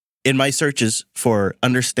In my searches for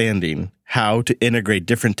understanding how to integrate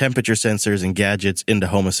different temperature sensors and gadgets into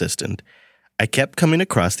Home Assistant, I kept coming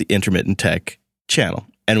across the Intermittent Tech channel.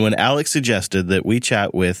 And when Alex suggested that we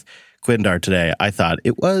chat with Quindar today, I thought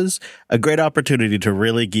it was a great opportunity to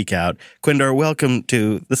really geek out. Quindar, welcome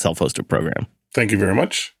to the Self-Hosted program. Thank you very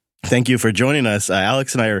much. Thank you for joining us.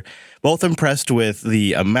 Alex and I are both impressed with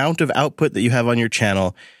the amount of output that you have on your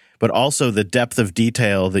channel, but also the depth of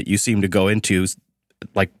detail that you seem to go into,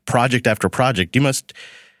 like project after project. You must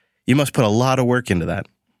put a lot of work into that.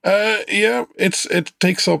 Yeah, it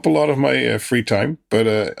takes up a lot of my free time,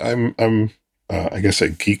 but I'm I guess a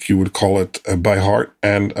geek, you would call it, by heart,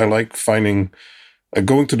 and I like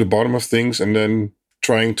going to the bottom of things and then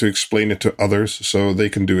trying to explain it to others so they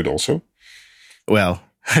can do it also. Well,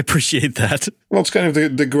 I appreciate that. Well, it's kind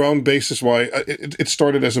of the ground basis why it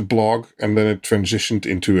started as a blog and then it transitioned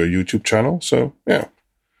into a YouTube channel. So, yeah.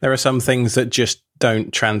 There are some things that just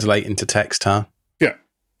don't translate into text, huh? Yeah.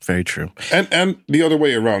 Very true. And the other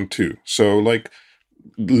way around, too. So, like,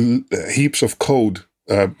 heaps of code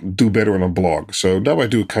do better on a blog. So now I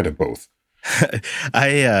do kind of both.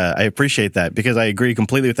 I appreciate that because I agree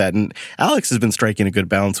completely with that. And Alex has been striking a good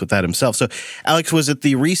balance with that himself. So, Alex, was it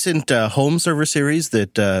the recent home server series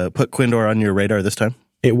that put Quindar on your radar this time?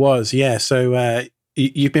 It was, yeah. So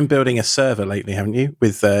you've been building a server lately, haven't you?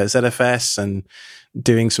 With ZFS and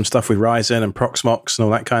doing some stuff with Ryzen and Proxmox and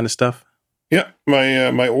all that kind of stuff? Yeah,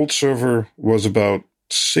 my old server was about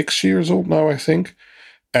 6 years old now, I think.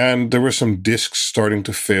 And there were some disks starting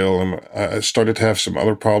to fail, and I started to have some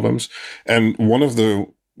other problems. And one of the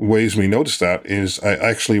ways we noticed that is I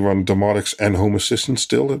actually run Domotics and Home Assistant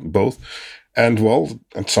still, both. And, well,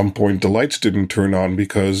 at some point, the lights didn't turn on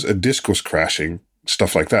because a disk was crashing,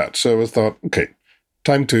 stuff like that. So I thought, okay,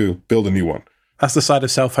 time to build a new one. That's the side of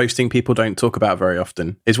self-hosting people don't talk about very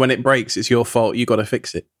often, is when it breaks, it's your fault, you got to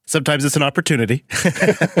fix it. Sometimes it's an opportunity.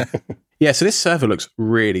 Yeah, so this server looks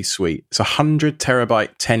really sweet. It's a 100 terabyte,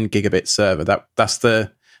 10 gigabit server. That's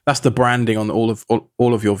the branding on all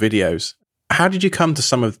of your videos. How did you come to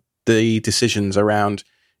some of the decisions around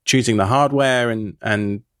choosing the hardware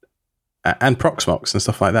and Proxmox and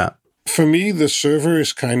stuff like that? For me, the server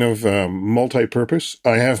is kind of multi-purpose.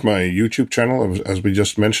 I have my YouTube channel, as we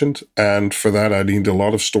just mentioned, and for that I need a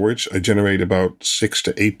lot of storage. I generate about 6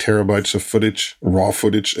 to 8 terabytes of footage, raw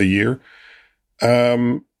footage a year.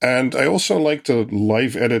 And I also like to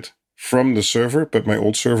live edit from the server, but my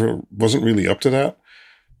old server wasn't really up to that.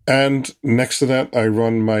 And next to that, I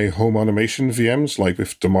run my home automation VMs, like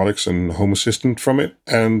with Domotics and Home Assistant from it.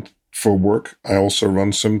 And for work, I also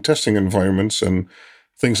run some testing environments and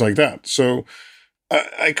things like that. So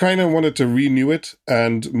I kind of wanted to renew it,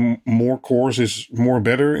 and more cores is more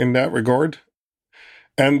better in that regard.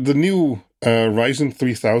 And the new Ryzen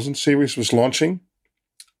 3000 series was launching.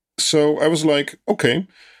 So I was like, okay,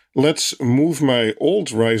 let's move my old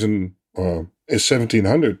Ryzen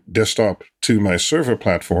 1700 desktop to my server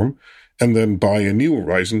platform and then buy a new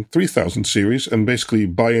Ryzen 3000 series and basically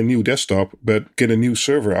buy a new desktop, but get a new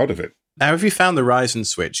server out of it. Now, have you found the Ryzen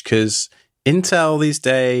switch? Because Intel these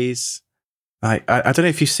days, I don't know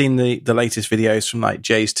if you've seen the latest videos from like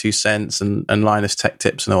Jay's 2 Cents and Linus Tech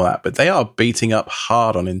Tips and all that, but they are beating up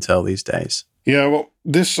hard on Intel these days. Yeah, well,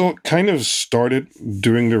 this kind of started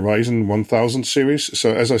during the Ryzen 1000 series.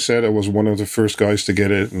 So as I said, I was one of the first guys to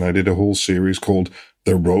get it, and I did a whole series called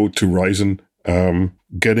The Road to Ryzen,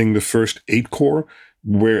 getting the first 8-core,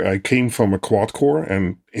 where I came from a quad-core,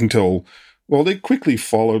 and Intel, well, they quickly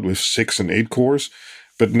followed with 6 and 8 cores,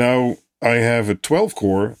 but now I have a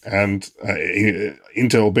 12-core, and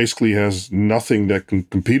Intel basically has nothing that can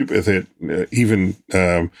compete with it, even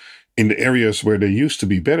in the areas where they used to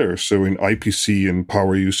be better. So in IPC and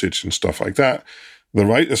power usage and stuff like that,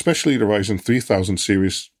 especially the Ryzen 3000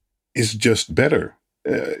 series is just better.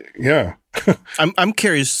 Yeah. I'm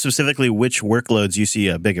curious specifically which workloads you see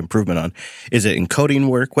a big improvement on. Is it encoding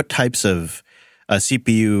work? What types of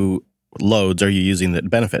CPU loads are you using that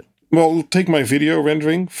benefit? Well, take my video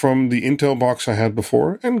rendering from the Intel box I had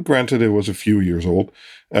before, and granted it was a few years old.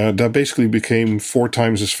 That basically became 4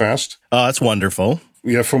 times as fast. Oh, that's wonderful.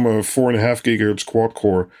 Yeah, from a 4.5 gigahertz quad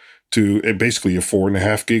core to basically a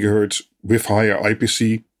 4.5 gigahertz with higher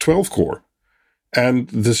IPC 12 core. And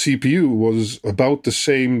the CPU was about the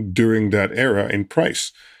same during that era in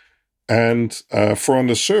price. And for on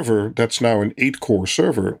the server, that's now an 8-core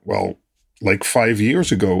server. Well, like 5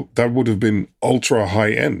 years ago, that would have been ultra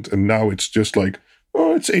high end. And now it's just like,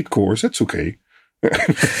 oh, it's 8 cores. That's okay.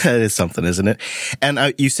 That is something, isn't it?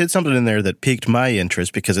 And you said something in there that piqued my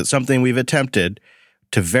interest because it's something we've attempted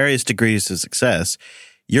to various degrees of success.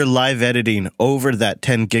 you're live editing over that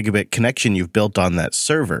 10 gigabit connection you've built on that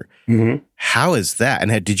server. Mm-hmm. How is that?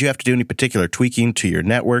 And did you have to do any particular tweaking to your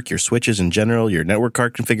network, your switches in general, your network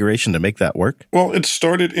card configuration to make that work? Well, it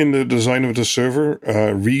started in the design of the server,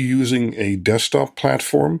 reusing a desktop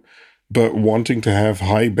platform, but wanting to have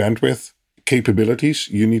high bandwidth capabilities,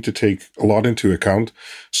 you need to take a lot into account.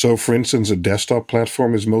 So, for instance, a desktop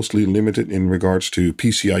platform is mostly limited in regards to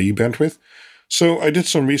PCIe bandwidth. So I did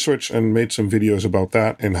some research and made some videos about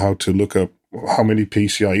that and how to look up how many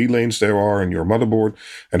PCIe lanes there are in your motherboard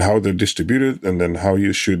and how they're distributed, and then how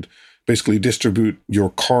you should basically distribute your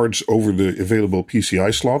cards over the available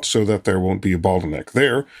PCI slots so that there won't be a bottleneck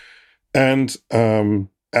there. And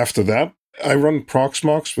after that, I run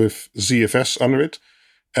Proxmox with ZFS under it.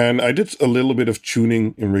 And I did a little bit of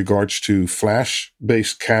tuning in regards to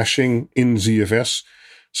flash-based caching in ZFS.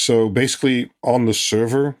 So basically on the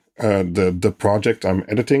server, the project I'm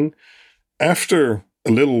editing, after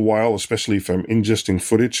a little while, especially if I'm ingesting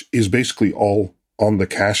footage, is basically all on the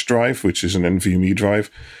cache drive, which is an NVMe drive.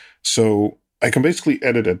 So I can basically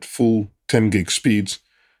edit at full 10 gig speeds.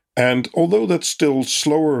 And although that's still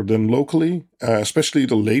slower than locally, especially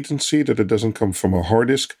the latency that it doesn't come from a hard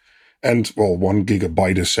disk, and, well, 1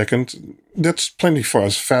 gigabyte a second, that's plenty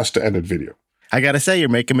fast to edit video. I got to say, you're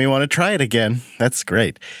making me want to try it again. That's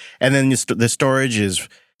great. And then the storage is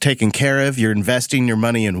taken care of. You're investing your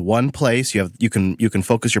money in one place. You can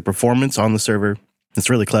focus your performance on the server. It's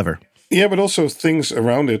really clever. Yeah, but also things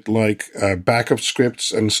around it like backup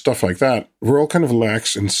scripts and stuff like that. We're all kind of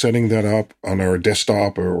lax in setting that up on our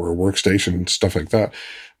desktop or workstation and stuff like that.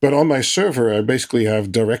 But on my server, I basically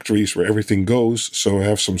have directories where everything goes. So I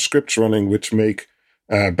have some scripts running which make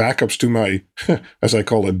backups to my, as I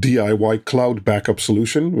call it, DIY cloud backup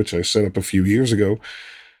solution, which I set up a few years ago.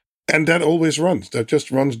 And that always runs. That just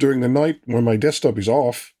runs during the night when my desktop is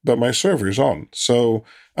off, but my server is on. So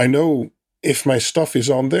I know if my stuff is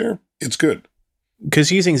on there, it's good.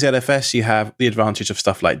 Because using ZFS, you have the advantage of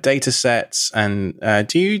stuff like data sets. And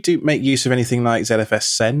do you make use of anything like ZFS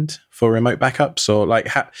Send for remote backups? Or like,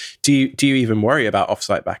 do you even worry about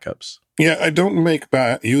offsite backups? Yeah, I don't make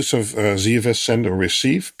use of ZFS Send or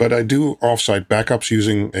Receive, but I do offsite backups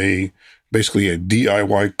using basically a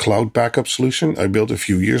DIY cloud backup solution I built a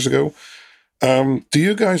few years ago. Do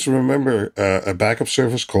you guys remember a backup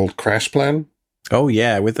service called CrashPlan? Oh,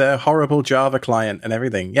 yeah, with their horrible Java client and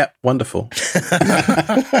everything. Yep, wonderful.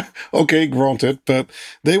 Okay, granted, but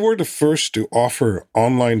they were the first to offer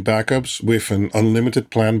online backups with an unlimited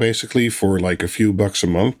plan, basically, for like a few bucks a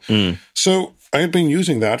month. So I had been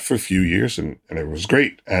using that for a few years, and it was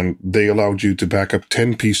great. And they allowed you to back up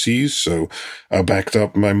 10 PCs. So I backed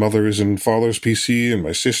up my mother's and father's PC and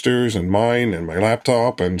my sister's and mine and my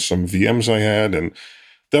laptop and some VMs I had. And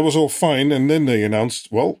that was all fine. And then they announced,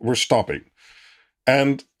 well, we're stopping.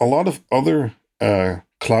 And a lot of other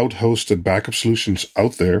cloud-hosted backup solutions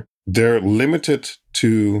out there, they're limited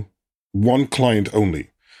to one client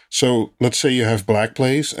only. So let's say you have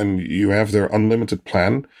Blackblaze and you have their unlimited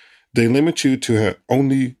plan. They limit you to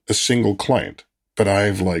only a single client. But I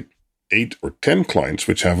have like 8 or 10 clients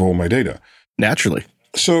which have all my data. Naturally.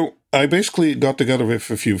 So I basically got together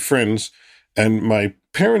with a few friends, and my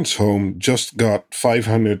parents' home just got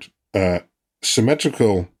 500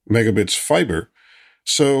 symmetrical megabits fiber.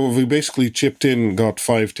 So we basically chipped in, got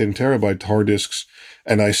 10 terabyte hard disks,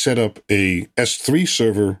 and I set up a S3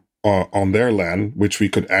 server on their LAN, which we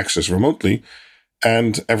could access remotely.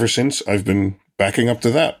 And ever since, I've been backing up to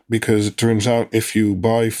that, because it turns out if you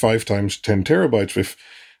buy 5 times 10 terabytes with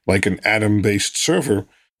like an Atom-based server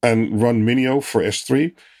and run Minio for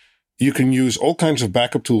S3, you can use all kinds of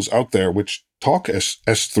backup tools out there which talk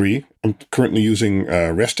S3. I'm currently using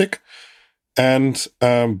Restic. And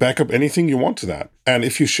back up anything you want to that. And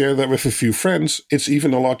if you share that with a few friends, it's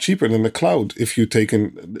even a lot cheaper than the cloud if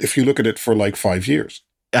you look at it for like 5 years.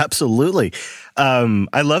 Absolutely.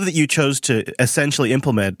 I love that you chose to essentially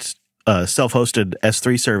implement self-hosted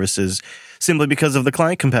S3 services simply because of the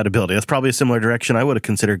client compatibility. That's probably a similar direction I would have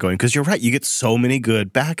considered going, because you're right, you get so many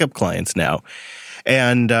good backup clients now.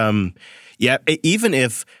 And even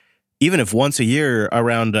if once a year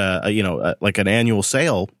around like an annual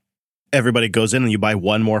sale, everybody goes in and you buy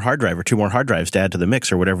 1 more hard drive or 2 more hard drives to add to the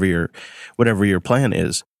mix, or whatever your plan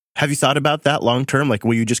is. Have you thought about that long term? Like,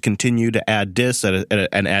 will you just continue to add disks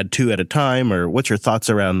and add 2 at a time, or what's your thoughts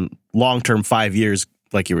around long term, 5 years,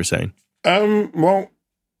 like you were saying? Well,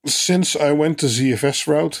 since I went the ZFS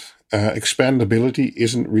route, expandability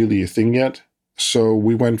isn't really a thing yet. So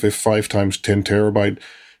we went with 5 times 10 terabyte,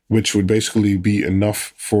 which would basically be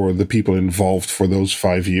enough for the people involved for those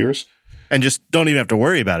 5 years. And just don't even have to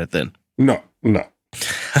worry about it then. No.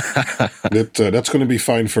 That's going to be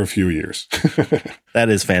fine for a few years. That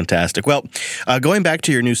is fantastic. Well, going back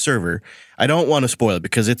to your new server, I don't want to spoil it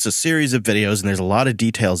because it's a series of videos and there's a lot of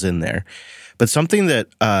details in there. But something that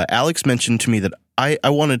Alex mentioned to me that I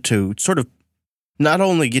wanted to sort of not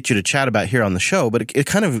only get you to chat about here on the show, but it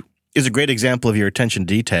kind of is a great example of your attention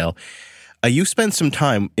to detail. You spent some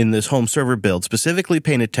time in this home server build specifically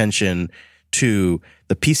paying attention to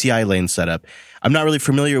the PCI lane setup. I'm not really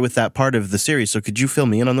familiar with that part of the series, so could you fill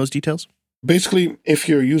me in on those details? Basically, if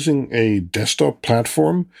you're using a desktop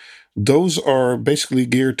platform, those are basically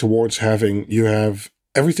geared towards you have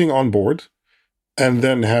everything on board and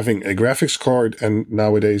then having a graphics card and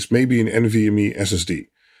nowadays maybe an NVMe SSD.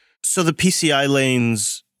 So the PCI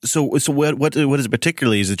lanes, so what is it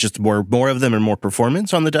particularly? Is it just more of them and more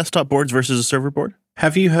performance on the desktop boards versus a server board?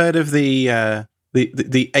 Have you heard of the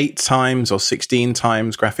 8 times or 16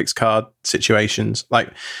 times graphics card situations?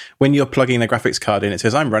 Like when you're plugging a graphics card in, it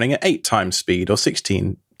says, I'm running at 8 times speed or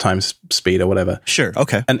 16 times speed or whatever. Sure,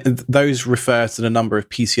 okay. And those refer to the number of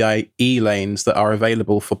PCIe lanes that are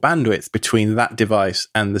available for bandwidth between that device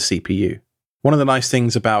and the CPU. One of the nice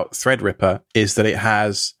things about Threadripper is that it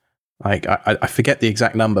has, like, I forget the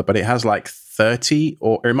exact number, but it has like 30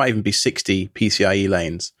 or it might even be 60 PCIe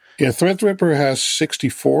lanes. Yeah, Threadripper has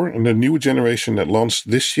 64, and the new generation that launched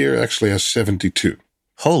this year actually has 72.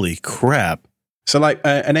 Holy crap. So like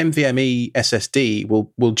an NVMe SSD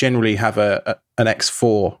will generally have an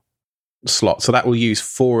X4 slot. So that will use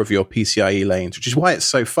 4 of your PCIe lanes, which is why it's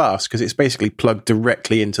so fast, because it's basically plugged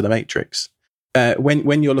directly into the matrix.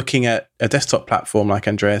 When you're looking at a desktop platform, like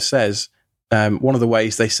Andreas says, one of the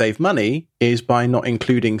ways they save money is by not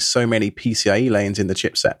including so many PCIe lanes in the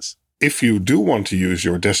chipsets. If you do want to use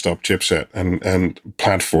your desktop chipset and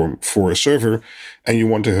platform for a server, and you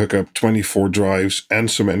want to hook up 24 drives and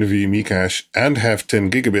some NVMe cache and have 10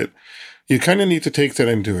 gigabit, you kind of need to take that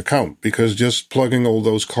into account, because just plugging all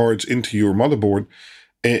those cards into your motherboard,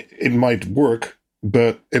 it might work,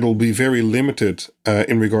 but it'll be very limited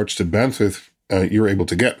in regards to bandwidth you're able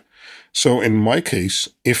to get. So in my case,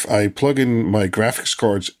 if I plug in my graphics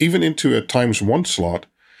cards even into a ×1 slot,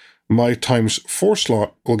 my ×4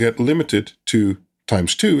 slot will get limited to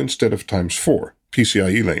 ×2 instead of ×4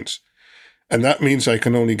 PCIe lanes. And that means I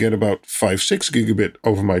can only get about 5-6 gigabit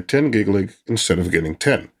over my 10 gig link instead of getting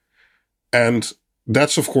 10. And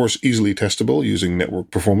that's, of course, easily testable using network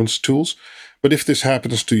performance tools. But if this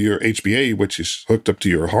happens to your HBA, which is hooked up to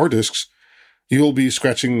your hard disks, you'll be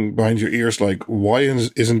scratching behind your ears like, why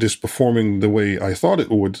isn't this performing the way I thought it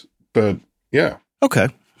would? But yeah. Okay.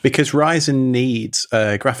 Because Ryzen needs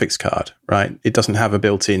a graphics card, right? It doesn't have a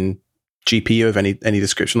built-in GPU of any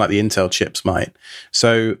description like the Intel chips might.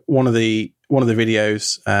 So one of the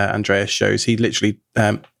videos Andreas shows, he literally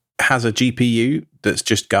has a GPU that's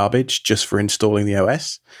just garbage, just for installing the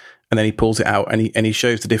OS, and then he pulls it out and he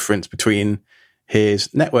shows the difference between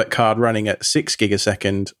his network card running at 6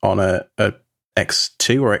 gigasecond on a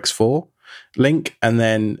X2 or X4 link, and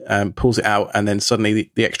then pulls it out, and then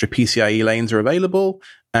suddenly the extra PCIe lanes are available,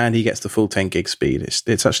 and he gets the full 10 gig speed.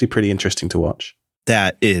 It's actually pretty interesting to watch.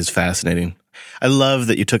 That is fascinating. I love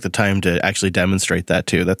that you took the time to actually demonstrate that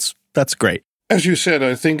too. That's great. As you said,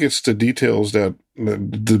 I think it's the details that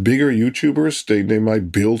the bigger YouTubers, they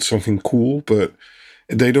might build something cool, but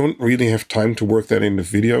they don't really have time to work that into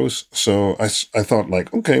videos. So I thought,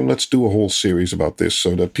 like, okay, let's do a whole series about this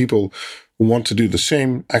so that people who want to do the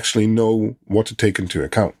same actually know what to take into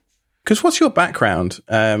account. Because what's your background?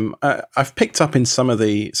 I've picked up in some of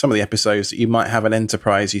the episodes that you might have an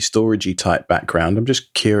enterprisey, storagey type background. I'm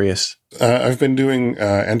just curious. I've been doing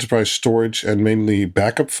enterprise storage and mainly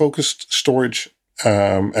backup focused storage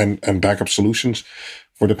and backup solutions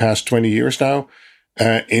for the past 20 years now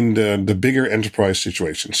in the bigger enterprise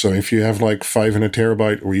situation. So if you have like 500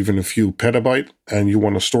 terabyte or even a few petabyte and you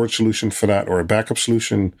want a storage solution for that or a backup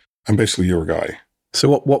solution, I'm basically your guy. So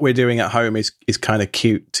what we're doing at home is kind of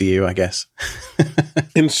cute to you, I guess.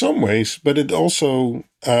 In some ways, but it also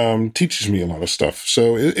teaches me a lot of stuff.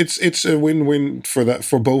 So it's a win-win for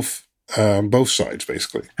both sides,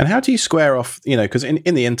 basically. And how do you square off, because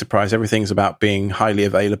in the enterprise, everything's about being highly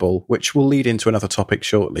available, which will lead into another topic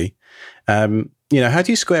shortly. How do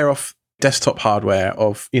you square off desktop hardware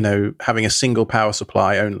of, having a single power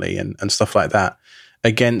supply only and stuff like that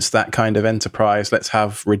against that kind of enterprise, let's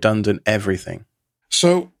have redundant everything?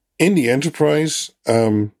 So in the enterprise,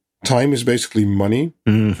 time is basically money.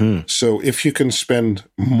 Mm-hmm. So if you can spend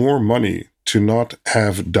more money to not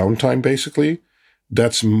have downtime, basically,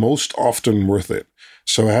 that's most often worth it.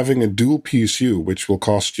 So having a dual PSU, which will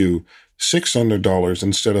cost you $600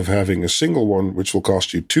 instead of having a single one, which will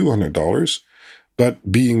cost you $200,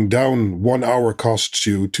 but being down 1 hour costs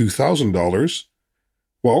you $2,000,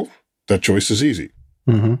 well, that choice is easy.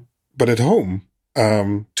 Mm-hmm. But at home,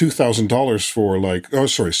 $2,000 for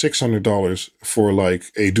 $600 for like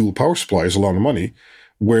a dual power supply is a lot of money,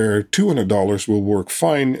 where $200 will work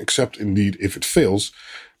fine, except indeed if it fails.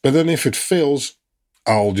 But then if it fails,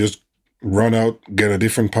 I'll just run out, get a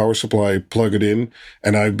different power supply, plug it in,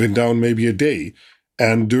 and I've been down maybe a day.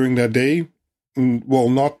 And during that day, well,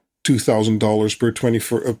 not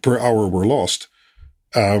 $2,000 per hour were lost.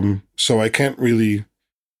 So I can't really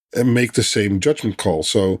make the same judgment call.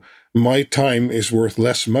 So my time is worth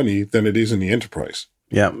less money than it is in the enterprise.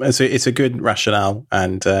 Yeah, it's a good rationale,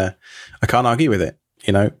 and I can't argue with it.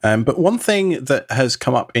 But one thing that has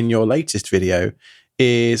come up in your latest video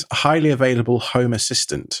is highly available Home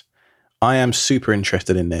Assistant. I am super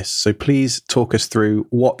interested in this. So please talk us through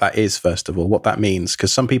what that is, first of all, what that means,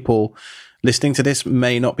 because some people listening to this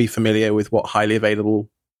may not be familiar with what highly available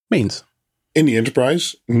means. In the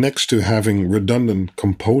enterprise, next to having redundant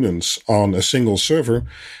components on a single server,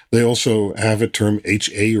 they also have a term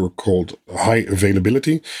HA, or called high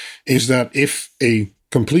availability, is that if a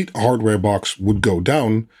complete hardware box would go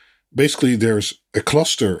down, basically there's a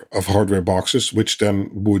cluster of hardware boxes which then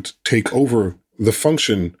would take over the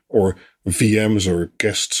function or VMs or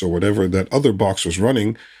guests or whatever that other box was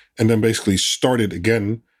running, and then basically start it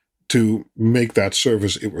again to make that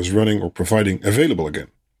service it was running or providing available again.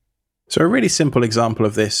 So a really simple example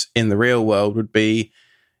of this in the real world would be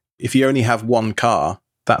if you only have one car,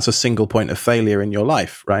 that's a single point of failure in your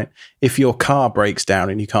life, right? If your car breaks down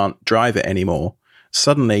and you can't drive it anymore,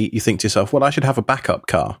 suddenly you think to yourself, well, I should have a backup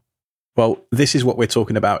car. Well, this is what we're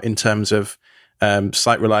talking about in terms of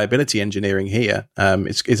site reliability engineering here.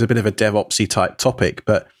 It's a bit of a DevOpsy type topic,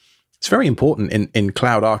 but it's very important in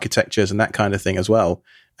cloud architectures and that kind of thing as well.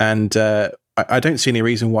 And I don't see any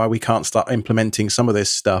reason why we can't start implementing some of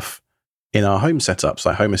this stuff in our home setups,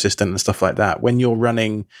 like Home Assistant and stuff like that. When you're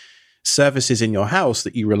running services in your house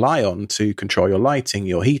that you rely on to control your lighting,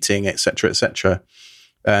 your heating, etc.,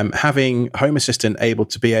 having Home Assistant able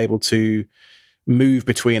to move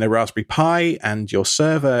between a Raspberry Pi and your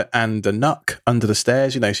server and a NUC under the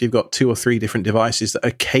stairs, so you've got 2 or 3 different devices that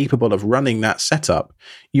are capable of running that setup.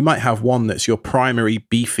 You might have one that's your primary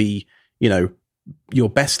beefy, your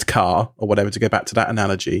best car or whatever, to go back to that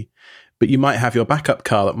analogy. But you might have your backup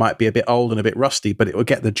car that might be a bit old and a bit rusty, but it will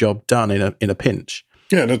get the job done in a pinch.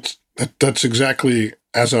 Yeah, that's exactly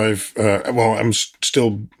as I'm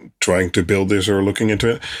still trying to build this or looking into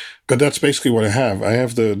it, but that's basically what I have. I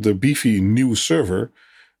have the beefy new server,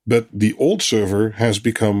 but the old server has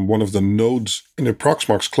become one of the nodes in the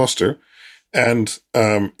Proxmox cluster, and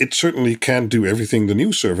it certainly can't do everything the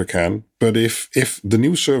new server can. But if the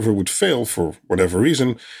new server would fail for whatever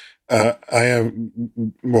reason,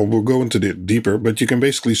 we'll go into it deeper, but you can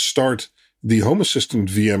basically start the Home Assistant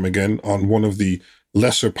VM again on one of the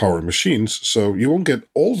lesser power machines. So you won't get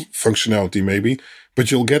all functionality maybe, but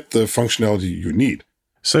you'll get the functionality you need.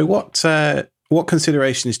 So what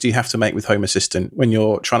considerations do you have to make with Home Assistant when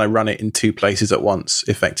you're trying to run it in 2 places at once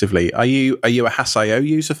effectively? Are you a HAS.io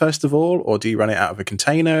user first of all, or do you run it out of a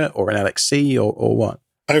container or an LXC or what?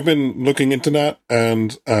 I've been looking into that,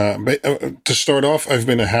 and to start off, I've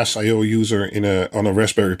been a HAS.io user on a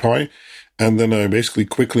Raspberry Pi, and then I basically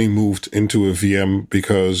quickly moved into a VM,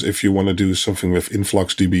 because if you want to do something with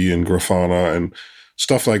InfluxDB and Grafana and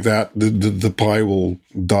stuff like that, the Pi will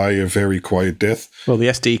die a very quiet death. Well, the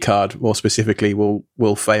SD card, more specifically,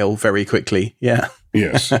 will fail very quickly. Yeah.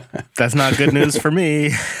 Yes. That's not good news for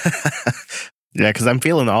me. Yeah, because I'm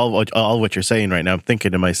feeling all what you're saying right now. I'm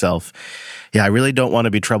thinking to myself, yeah, I really don't want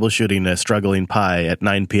to be troubleshooting a struggling Pi at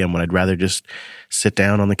 9 p.m. when I'd rather just sit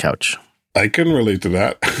down on the couch. I can relate to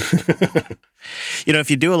that. If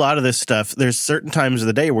you do a lot of this stuff, there's certain times of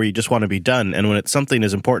the day where you just want to be done. And when it's something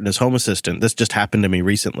as important as Home Assistant, this just happened to me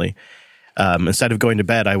recently. Instead of going to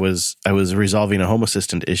bed, I was resolving a Home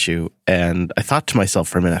Assistant issue, and I thought to myself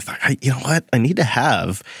for a minute, you know what? I need to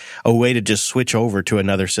have a way to just switch over to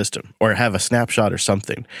another system or have a snapshot or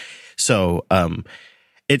something. So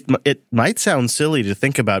it might sound silly to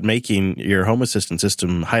think about making your Home Assistant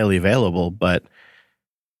system highly available, but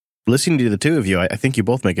listening to the two of you, I think you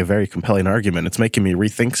both make a very compelling argument. It's making me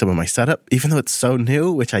rethink some of my setup, even though it's so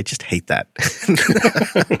new, which I just hate that.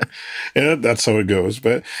 Yeah, that's how it goes.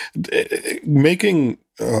 But making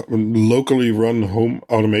locally run home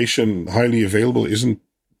automation highly available isn't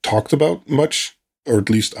talked about much, or at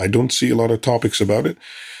least I don't see a lot of topics about it.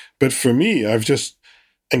 But for me, I've just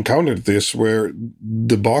encountered this where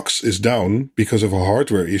the box is down because of a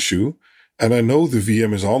hardware issue, and I know the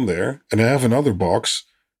VM is on there, and I have another box.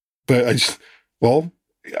 But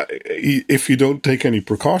if you don't take any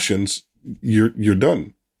precautions, you're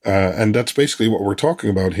done. And that's basically what we're talking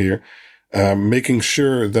about here. Making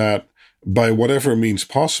sure that by whatever means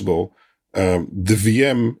possible, the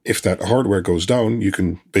VM, if that hardware goes down, you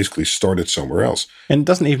can basically start it somewhere else. And it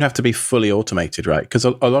doesn't even have to be fully automated, right? Because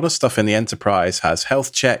a lot of stuff in the enterprise has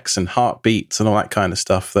health checks and heartbeats and all that kind of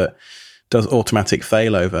stuff that does automatic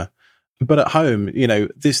failover. But at home,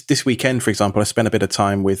 this weekend, for example, I spent a bit of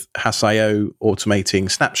time with Hass.io automating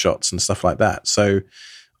snapshots and stuff like that. So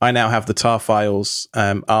I now have the tar files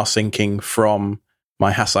r-syncing from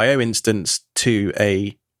my Hass.io instance to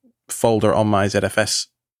a folder on my ZFS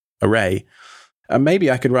array. And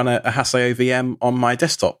maybe I could run a Hass.io VM on my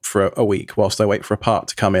desktop for a week whilst I wait for a part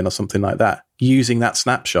to come in or something like that, using that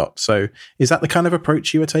snapshot. So is that the kind of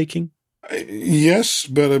approach you are taking? Yes,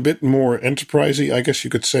 but a bit more enterprisey, I guess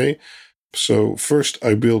you could say. So first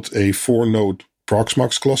I built a 4-node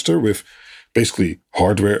Proxmox cluster with basically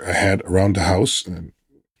hardware I had around the house. And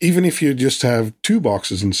even if you just have 2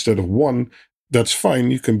 boxes instead of 1, that's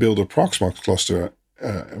fine. You can build a Proxmox cluster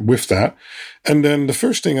with that. And then the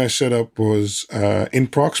first thing I set up was in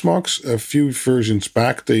Proxmox, a few versions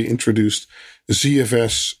back, they introduced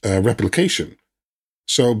ZFS replication.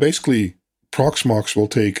 So basically, Proxmox will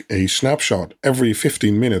take a snapshot every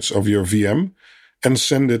 15 minutes of your VM and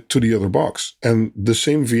send it to the other box. And the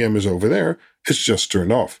same VM is over there. It's just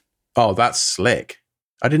turned off. Oh, that's slick.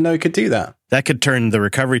 I didn't know it could do that. That could turn the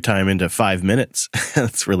recovery time into 5 minutes.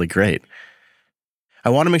 That's really great. I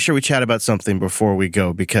want to make sure we chat about something before we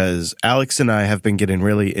go, because Alex and I have been getting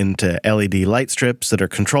really into LED light strips that are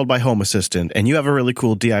controlled by Home Assistant, and you have a really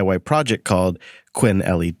cool DIY project called Quinn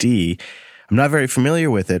LED. I'm not very familiar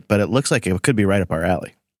with it, but it looks like it could be right up our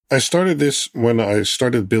alley. I started this when I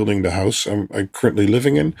started building the house I'm currently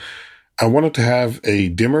living in. I wanted to have a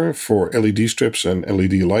dimmer for LED strips and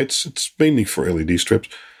LED lights. It's mainly for LED strips,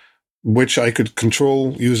 which I could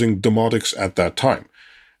control using domotics at that time.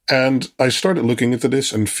 And I started looking into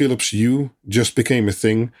this, and Philips Hue just became a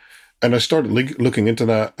thing. And I started looking into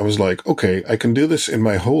that. I was like, okay, I can do this in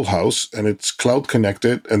my whole house, and it's cloud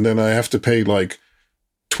connected, and then I have to pay like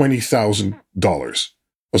 $20,000. I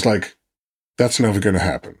was like, that's never going to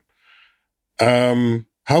happen.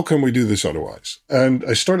 How can we do this otherwise? And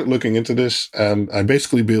I started looking into this, and I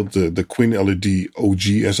basically built the Quinn LED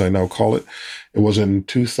OG, as I now call it. It was in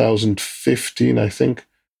 2015, I think.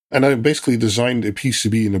 And I basically designed a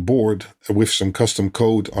PCB and a board with some custom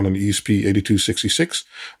code on an ESP8266,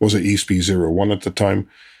 was an ESP01 at the time,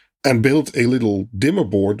 and built a little dimmer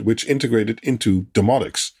board which integrated into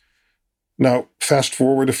domotics. Now, fast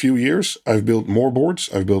forward a few years, I've built more boards.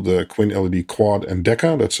 I've built the Quinn LED Quad and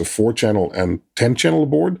Deca. That's a 4-channel and 10-channel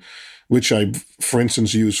board, which I, for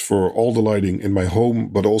instance, use for all the lighting in my home,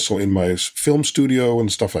 but also in my film studio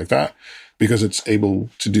and stuff like that, because it's able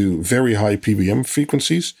to do very high PWM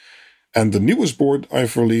frequencies. And the newest board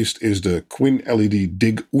I've released is the Quinn LED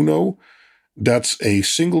Dig Uno. That's a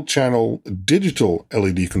single-channel digital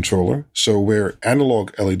LED controller, so where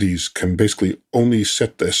analog LEDs can basically only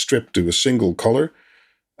set the strip to a single color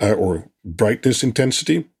or brightness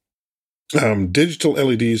intensity. Digital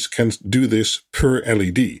LEDs can do this per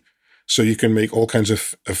LED, so you can make all kinds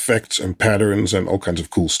of effects and patterns and all kinds of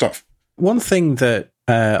cool stuff. One thing that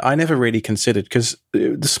I never really considered, because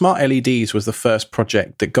the smart LEDs was the first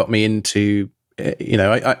project that got me into,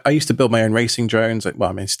 I used to build my own racing drones. Well,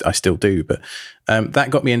 I mean, I still do, but that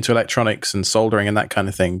got me into electronics and soldering and that kind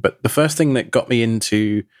of thing. But the first thing that got me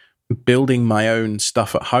into building my own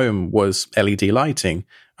stuff at home was LED lighting.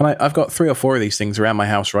 And I've got 3 or 4 of these things around my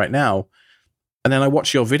house right now. And then I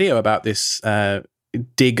watched your video about this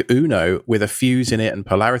Dig Uno with a fuse in it and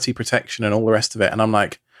polarity protection and all the rest of it. And I'm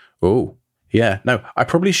like, oh, yeah, no, I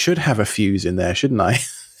probably should have a fuse in there, shouldn't I?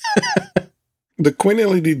 The Quinn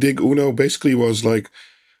LED Dig Uno basically was like,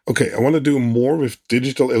 okay, I want to do more with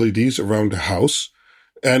digital LEDs around the house.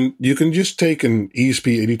 And you can just take an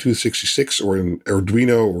ESP8266 or an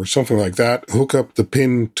Arduino or something like that, hook up the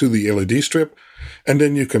pin to the LED strip, and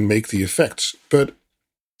then you can make the effects. But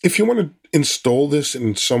if you want to install this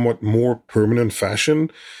in somewhat more permanent fashion,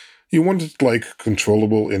 you want it like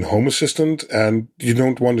controllable in Home Assistant, and you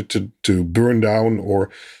don't want it to burn down, or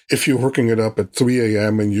if you're hooking it up at 3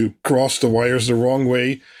 a.m. and you cross the wires the wrong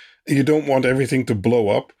way, you don't want everything to blow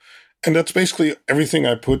up. And that's basically everything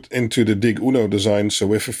I put into the Dig Uno design. So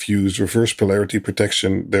with a fuse, reverse polarity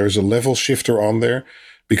protection, there's a level shifter on there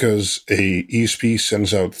because a ESP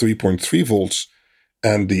sends out 3.3 volts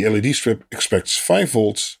and the LED strip expects 5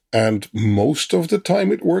 volts. And most of the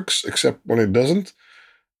time it works, except when it doesn't.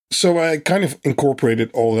 So I kind of incorporated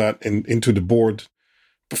all that into the board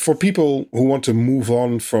for people who want to move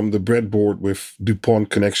on from the breadboard with DuPont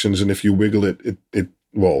connections, and if you wiggle it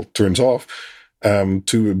turns off,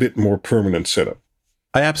 to a bit more permanent setup.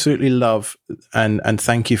 I absolutely love, and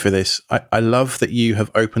thank you for this. I love that you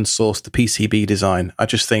have open sourced the PCB design. I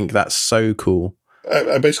just think that's so cool.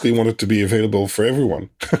 I basically want it to be available for everyone.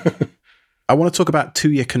 I want to talk about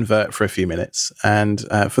Tuya Convert for a few minutes. And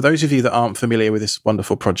for those of you that aren't familiar with this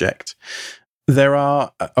wonderful project, there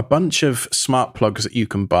are a bunch of smart plugs that you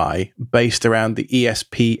can buy based around the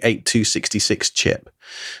ESP8266 chip.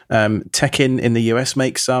 Tekin in the US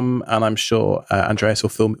makes some, and I'm sure Andreas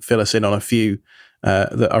will fill us in on a few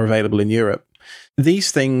that are available in Europe.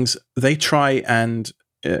 These things, they try and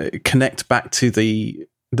connect back to the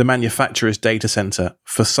manufacturer's data center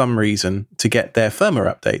for some reason to get their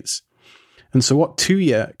firmware updates. And so what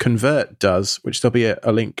Tuya Convert does, which there'll be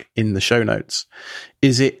a link in the show notes,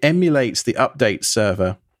 is it emulates the update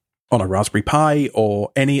server on a Raspberry Pi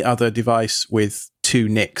or any other device with two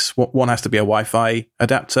NICs. One has to be a Wi-Fi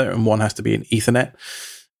adapter and one has to be an Ethernet.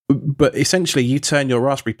 But essentially, you turn your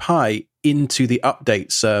Raspberry Pi into the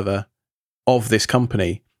update server of this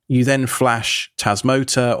company. You then flash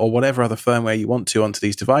Tasmota or whatever other firmware you want to onto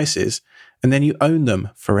these devices, and then you own them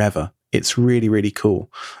forever. It's really, really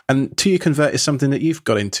cool. And Tuya Convert is something that you've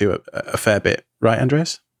got into a fair bit, right,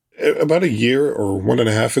 Andreas? About a year or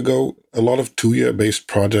 1.5 ago, a lot of Tuya-based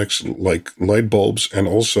projects like light bulbs and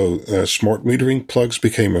also smart metering plugs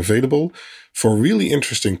became available for really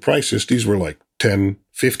interesting prices. These were like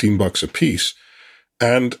 $10-15 a piece.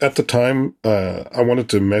 And at the time, I wanted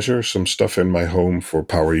to measure some stuff in my home for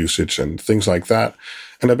power usage and things like that.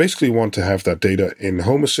 And I basically want to have that data in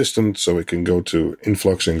Home Assistant so it can go to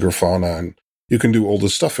Influx and Grafana and you can do all the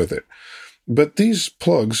stuff with it. But these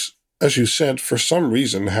plugs, as you said, for some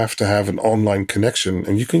reason have to have an online connection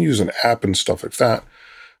and you can use an app and stuff like that.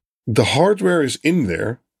 The hardware is in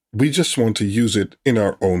there. We just want to use it in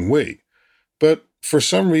our own way. But for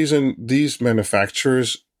some reason, these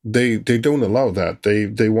manufacturers, they don't allow that.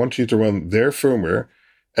 They want you to run their firmware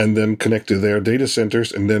and then connect to their data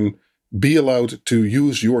centers and then be allowed to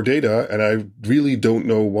use your data. And I really don't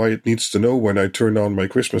know why it needs to know when I turn on my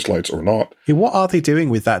Christmas lights or not. Yeah, what are they doing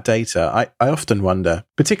with that data? I often wonder,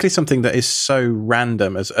 particularly something that is so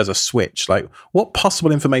random as a switch. Like, what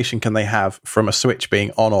possible information can they have from a switch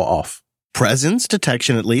being on or off? Presence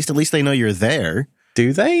detection, at least. At least they know you're there.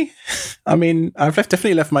 Do they? I mean, I've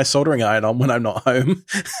definitely left my soldering iron on when I'm not home.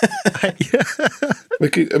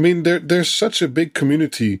 There's such a big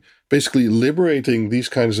community basically liberating these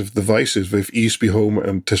kinds of devices with ESP Home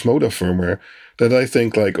and Tasmota firmware that I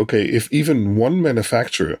think, like, okay, if even one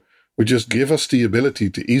manufacturer would just give us the ability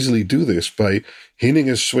to easily do this by hitting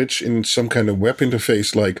a switch in some kind of web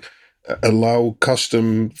interface, like allow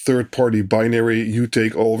custom third-party binary, you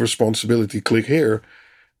take all responsibility, click here,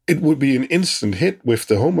 it would be an instant hit with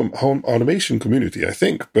the home automation community, I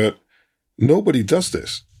think. But nobody does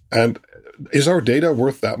this. And is our data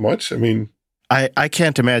worth that much? I mean, I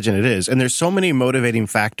can't imagine it is. And there's so many motivating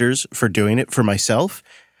factors for doing it for myself.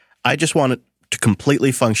 I just want it to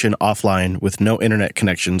completely function offline with no internet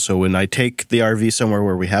connection. So when I take the RV somewhere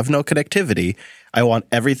where we have no connectivity, I want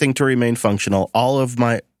everything to remain functional, all of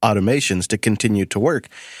my automations to continue to work.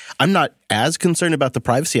 I'm not as concerned about the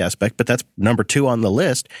privacy aspect, but that's number 2 on the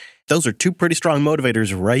list. Those are 2 pretty strong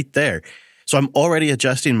motivators right there. So I'm already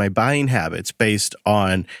adjusting my buying habits based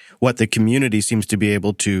on what the community seems to be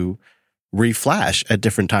able to reflash at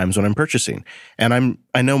different times when I'm purchasing. And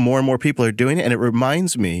I know more and more people are doing it, and it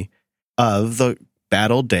reminds me of the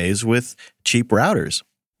bad old days with cheap routers.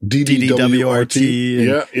 DDWRT.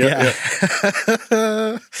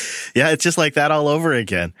 Yeah. Yeah, it's just like that all over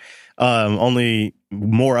again. Only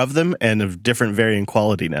more of them and of different varying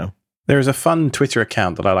quality now. There is a fun Twitter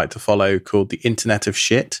account that I like to follow called the Internet of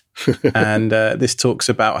Shit. And this talks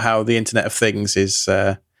about how the Internet of Things is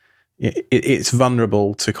it's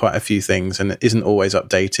vulnerable to quite a few things and it isn't always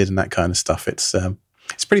updated and that kind of stuff. It's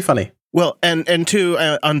pretty funny. Well, and to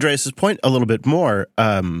Andreas' point a little bit more,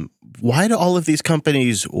 why do all of these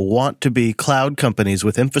companies want to be cloud companies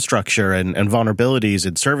with infrastructure and vulnerabilities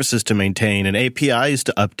and services to maintain and APIs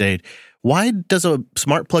to update? Why does a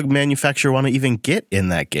smart plug manufacturer want to even get in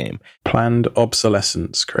that game? Planned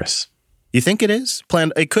obsolescence, Chris. You think it is?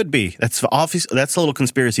 Planned? It could be. That's obvious. That's a little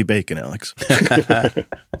conspiracy bacon, Alex.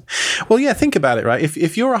 Well, yeah, think about it, right?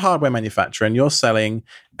 If you're a hardware manufacturer and you're selling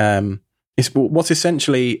what's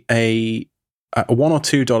essentially a $1 or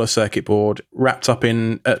 $2 circuit board wrapped up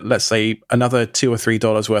in, let's say, another $2 or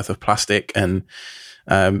 $3 worth of plastic, and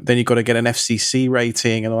then you've got to get an FCC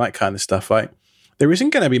rating and all that kind of stuff. Like, there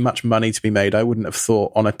isn't going to be much money to be made, I wouldn't have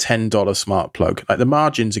thought, on a $10 smart plug. Like, the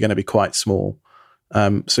margins are going to be quite small.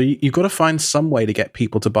 So you've got to find some way to get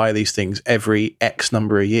people to buy these things every X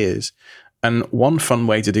number of years. And one fun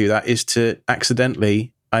way to do that is to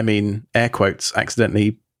accidentally, I mean, air quotes,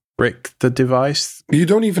 accidentally brick the device. You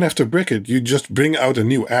don't even have to brick it. You just bring out a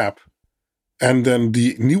new app, and then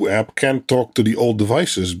the new app can talk to the old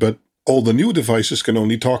devices, but all the new devices can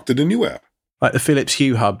only talk to the new app. Like the Philips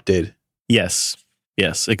Hue Hub did. Yes,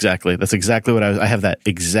 exactly. That's exactly what I have that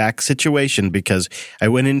exact situation because I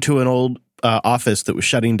went into an old office that was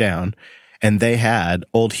shutting down, and they had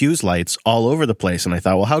old Hughes lights all over the place. And I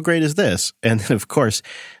thought, well, how great is this? And then, of course,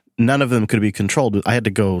 none of them could be controlled. I had to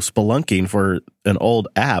go spelunking for an old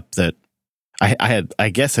app that I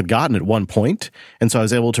guess had gotten at one point. And so I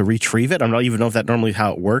was able to retrieve it. I don't even know if that normally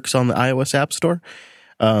how it works on the iOS App Store.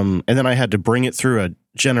 And then I had to bring it through a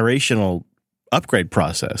generational upgrade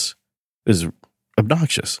process. It was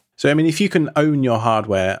obnoxious. So, I mean, if you can own your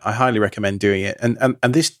hardware, I highly recommend doing it. And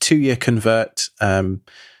this 2-year convert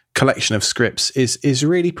collection of scripts is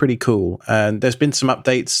really pretty cool. And there's been some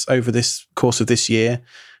updates over this course of this year.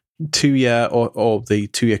 2-year or the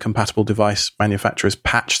 2-year compatible device manufacturers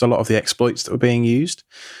patched a lot of the exploits that were being used.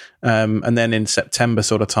 And then in September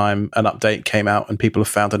sort of time, an update came out and people have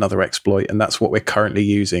found another exploit, and that's what we're currently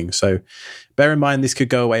using. So bear in mind, this could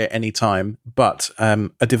go away at any time. But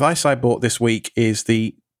a device I bought this week is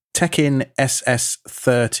the Tekin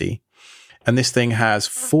SS30. And this thing has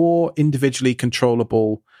 4 individually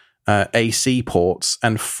controllable AC ports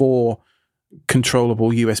and 4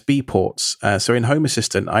 controllable USB ports. So in Home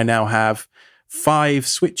Assistant, I now have 5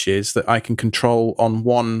 switches that I can control on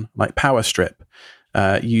one like power strip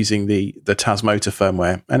using the Tasmota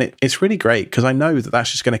firmware. And it's really great because I know that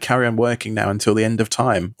that's just going to carry on working now until the end of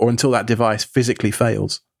time or until that device physically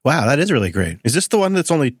fails. Wow, that is really great. Is this the one that's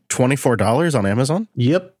only $24 on Amazon?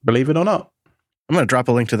 Yep, believe it or not. I'm going to drop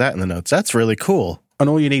a link to that in the notes. That's really cool. And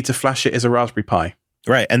all you need to flash it is a Raspberry Pi.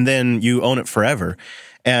 Right, and then you own it forever.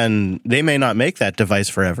 And they may not make that device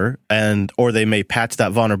forever, or they may patch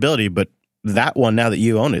that vulnerability, but that one, now that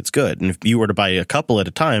you own it, it's good. And if you were to buy a couple at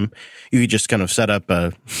a time, you could just kind of set up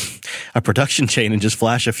a production chain and just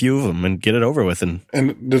flash a few of them and get it over with. And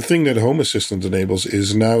the thing that Home Assistant enables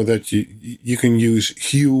is now that you can use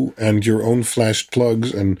Hue and your own flashed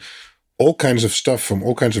plugs and all kinds of stuff from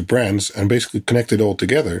all kinds of brands and basically connect it all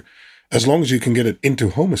together as long as you can get it into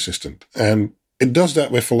Home Assistant. And it does that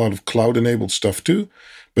with a lot of cloud-enabled stuff too,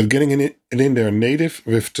 but getting it in there native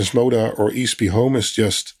with Tasmota or ESP Home is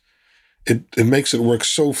just... It makes it work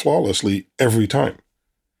so flawlessly every time.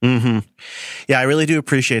 Mm-hmm. Yeah, I really do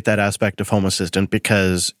appreciate that aspect of Home Assistant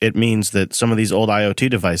because it means that some of these old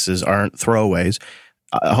IoT devices aren't throwaways.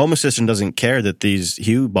 Home Assistant doesn't care that these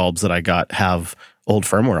Hue bulbs that I got have old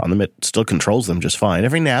firmware on them. It still controls them just fine.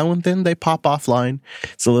 Every now and then they pop offline.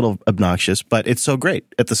 It's a little obnoxious, but it's so great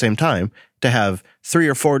at the same time to have 3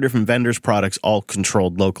 or 4 different vendors' products all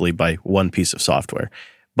controlled locally by one piece of software.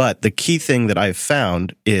 But the key thing that I've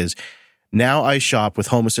found is now I shop with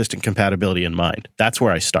Home Assistant compatibility in mind. That's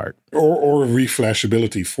where I start. Or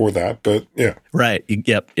reflashability for that, but yeah. Right.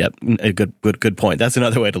 Yep. A good point. That's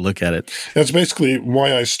another way to look at it. That's basically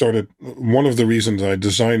why I started. One of the reasons I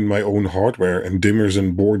designed my own hardware and dimmers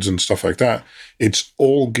and boards and stuff like that. It's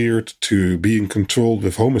all geared to being controlled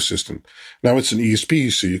with Home Assistant. Now it's an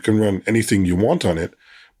ESP, so you can run anything you want on it.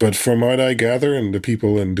 But from what I gather and the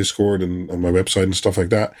people in Discord and on my website and stuff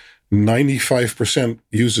like that, 95%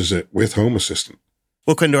 uses it with Home Assistant.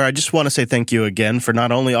 Well, Quindor, I just want to say thank you again for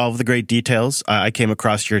not only all of the great details. I came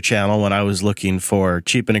across your channel when I was looking for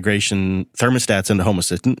cheap integration thermostats into Home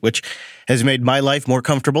Assistant, which has made my life more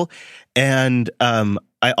comfortable. And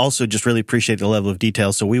I also just really appreciate the level of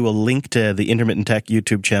detail. So we will link to the Intermittent Tech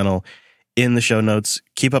YouTube channel in the show notes.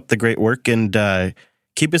 Keep up the great work and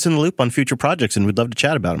keep us in the loop on future projects, and we'd love to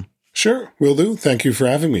chat about them. Sure, will do. Thank you for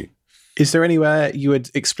having me. Is there anywhere you would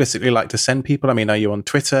explicitly like to send people? I mean, are you on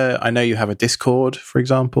Twitter? I know you have a Discord, for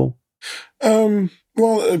example. Well,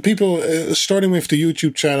 people, starting with the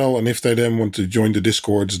YouTube channel, and if they then want to join the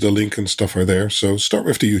Discords, the link and stuff are there. So start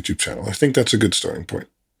with the YouTube channel. I think that's a good starting point.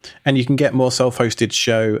 And you can get more Self-Hosted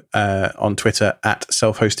Show on Twitter at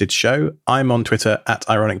Self-Hosted Show. I'm on Twitter at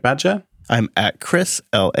Ironic Badger. I'm at Chris,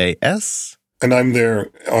 LAS. And I'm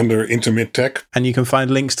there under Intermit Tech. And you can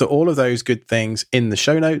find links to all of those good things in the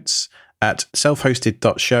show notes at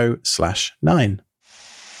selfhosted.show/9.